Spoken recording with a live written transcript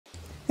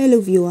Hello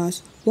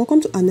viewers,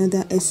 welcome to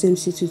another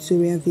SMC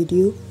tutorial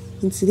video.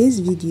 In today's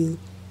video,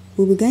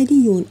 we'll be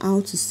guiding you on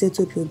how to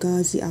set up your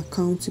Galxe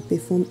account to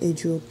perform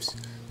airdrops.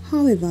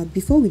 However,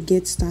 before we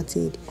get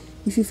started,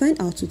 if you find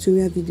our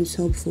tutorial videos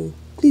helpful,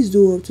 please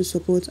do help to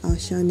support our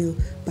channel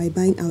by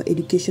buying our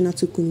educational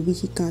token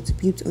WikiCat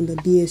built on the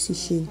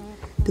BSC chain.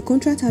 The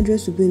contract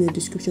address will be in the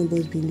description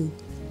box below.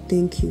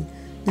 Thank you.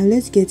 Now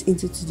let's get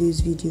into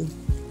today's video.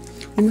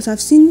 You must have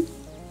seen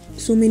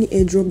so many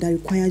airdrops that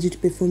requires you to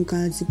perform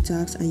Galxe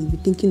tasks and you'll be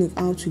thinking of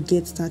how to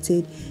get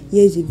started.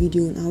 Here is a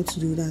video on how to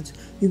do that.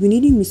 You'll be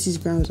needing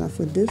Mrs. Browser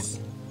for this.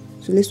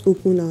 So let's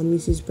open our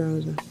Mrs.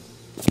 Browser.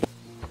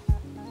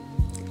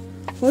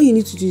 All you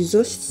need to do is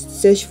just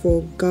search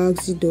for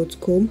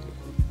galxe.com,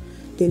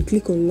 then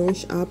click on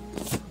launch app.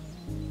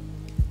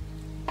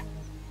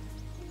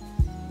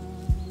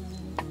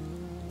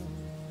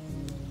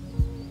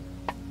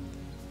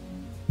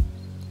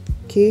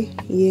 Okay,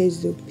 here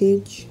is the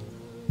page.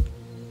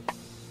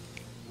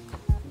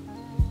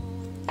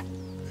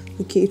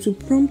 Okay, it will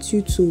prompt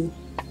you to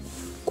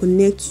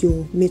connect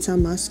your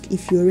Metamask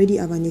if you already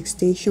have an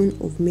extension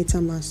of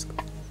Metamask.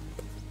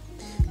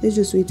 Let's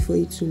just wait for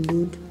it to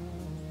load.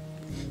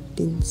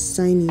 Then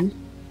sign in.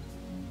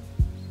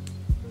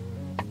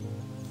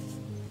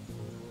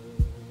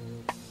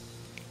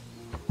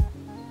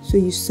 So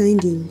you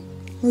signed in.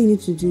 All you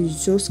need to do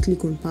is just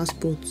click on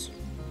passport.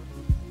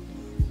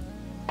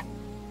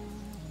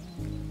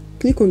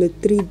 Click on the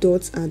three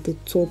dots at the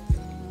top.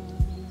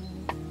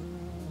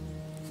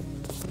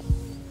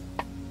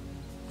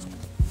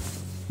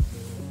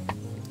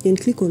 Then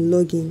click on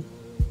login.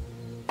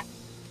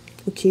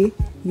 Okay,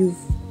 you've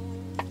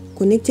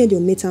connected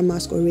your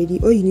Metamask already.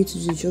 All you need to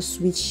do is just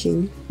switch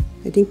chain.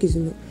 I think it's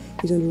on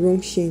the wrong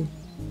chain.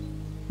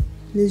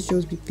 Let's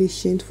just be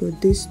patient for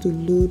this to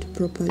load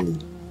properly.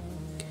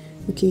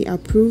 Okay,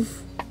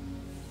 approve.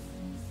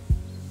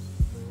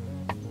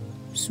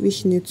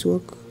 Switch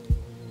network.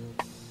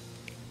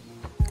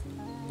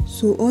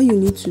 So all you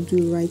need to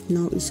do right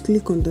now is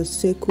click on the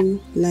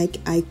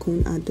circle-like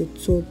icon at the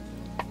top.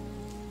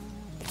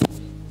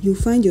 You'll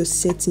find your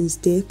settings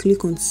there.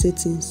 Click on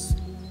settings.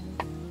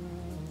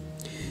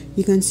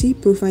 You can see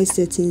profile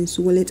settings,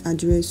 wallet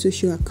address,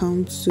 social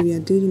accounts. So we are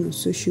doing on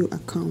social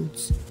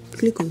accounts.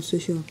 Click on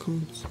social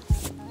accounts.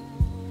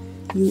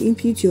 You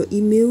input your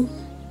email,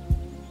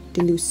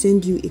 then they'll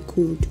send you a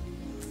code.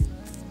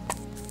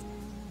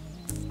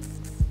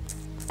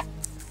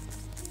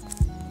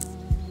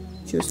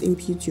 Just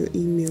input your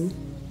email,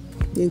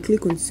 then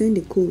click on send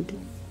a code.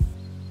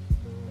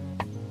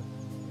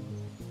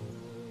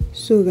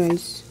 So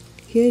guys,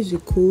 here's the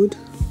code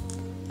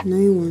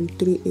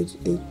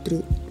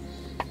 913883.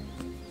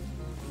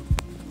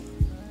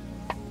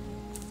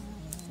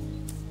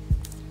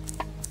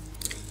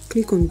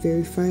 Click on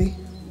verify.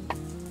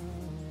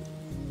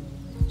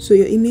 So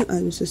your email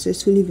has been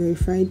successfully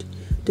verified.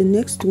 The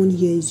next one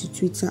here is your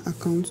Twitter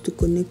account. To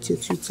connect your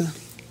Twitter,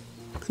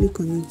 click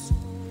on it.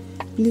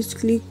 Please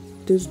click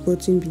this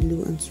button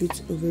below and tweet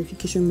a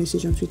verification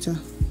message on Twitter.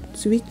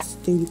 Tweet,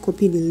 then you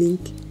copy the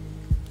link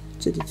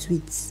to the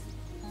tweets.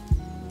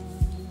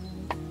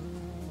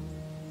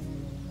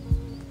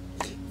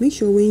 Make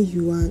sure when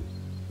you are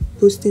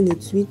posting the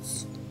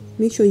tweets,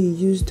 make sure you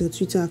use the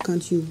Twitter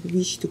account you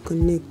wish to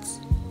connect.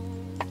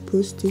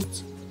 Post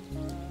it,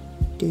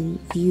 then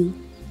view,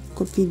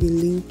 copy the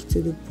link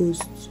to the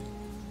post.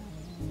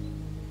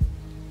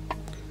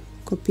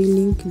 Copy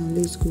link. Now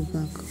let's go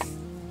back.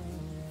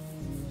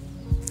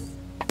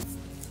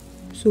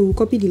 So we'll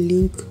copy the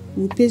link,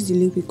 we'll paste the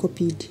link we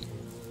copied.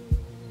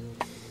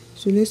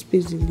 So let's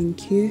paste the link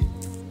here.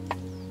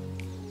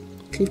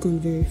 Click on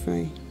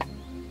verify.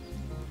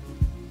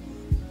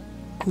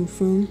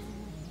 Confirm.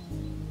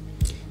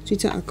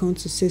 Twitter account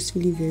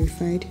successfully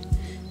verified.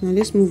 Now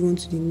let's move on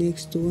to the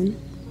next one,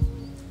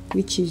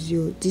 which is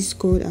your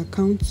Discord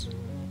account.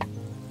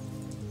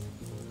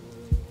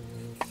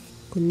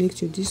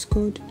 Connect your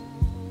Discord.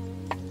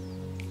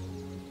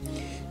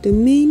 The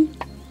main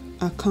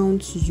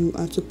accounts you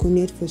are to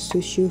connect for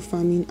social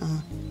farming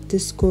are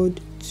Discord,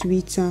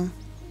 Twitter,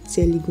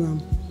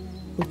 Telegram,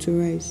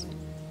 authorize.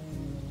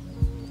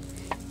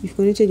 You've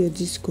connected your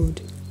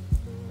Discord.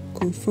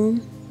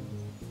 Confirm.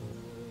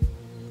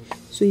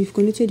 So you've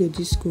connected your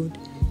Discord.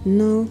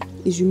 Now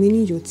is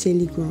remaining your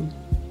Telegram.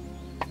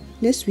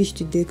 Let's switch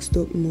to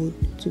desktop mode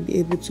to be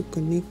able to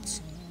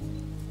connect.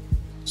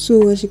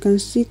 So as you can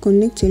see,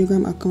 connect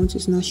Telegram account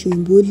is now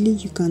showing boldly.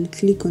 You can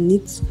click on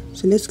it.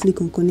 So let's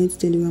click on connect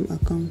Telegram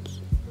account.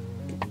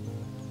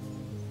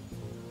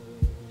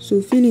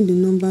 So fill in the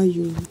number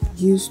you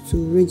used to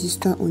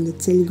register on the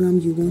Telegram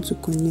you want to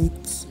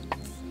connect.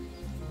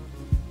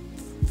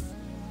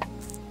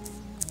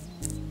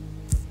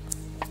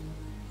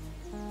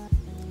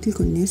 Click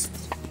on next.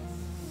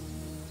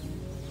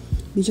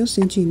 We just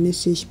sent you a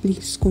message.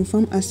 Please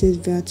confirm access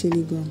via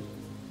Telegram.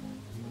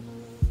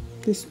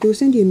 They'll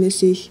send you a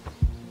message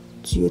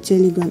to your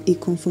Telegram, a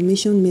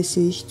confirmation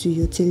message to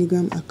your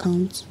Telegram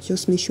account.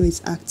 Just make sure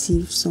it's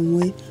active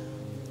somewhere.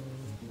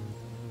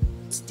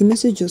 The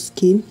message just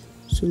came,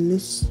 so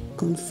let's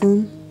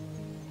confirm.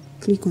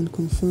 click on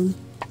confirm,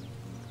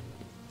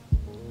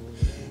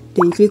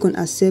 then you click on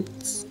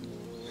accept.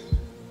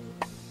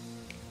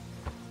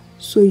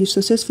 So you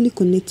successfully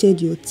connected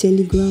your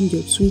Telegram,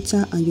 your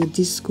Twitter and your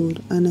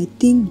Discord, and I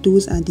think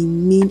those are the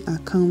main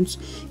accounts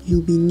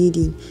you'll be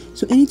needing.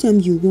 So anytime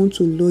you want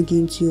to log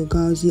into your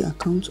Galxe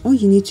account, all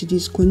you need to do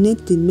is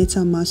connect the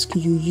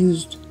Metamask you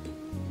used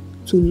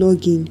to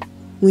log in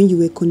when you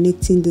were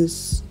connecting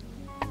these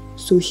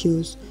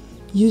socials.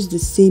 Use the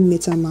same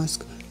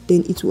Metamask,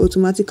 then it will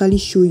automatically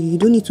show you. You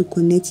don't need to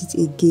connect it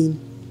again.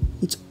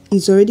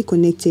 It's already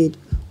connected.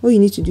 All you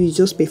need to do is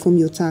just perform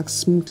your tasks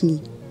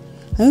smoothly.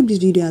 I hope this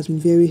video has been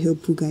very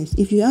helpful, guys.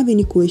 If you have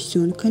any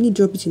question, kindly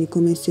drop it in the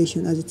comment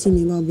section, as a team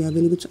member will be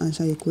available to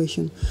answer your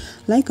question.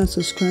 Like and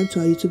subscribe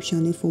to our YouTube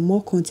channel for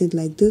more content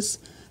like this.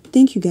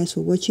 Thank you guys for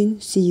watching.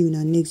 See you in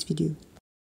our next video.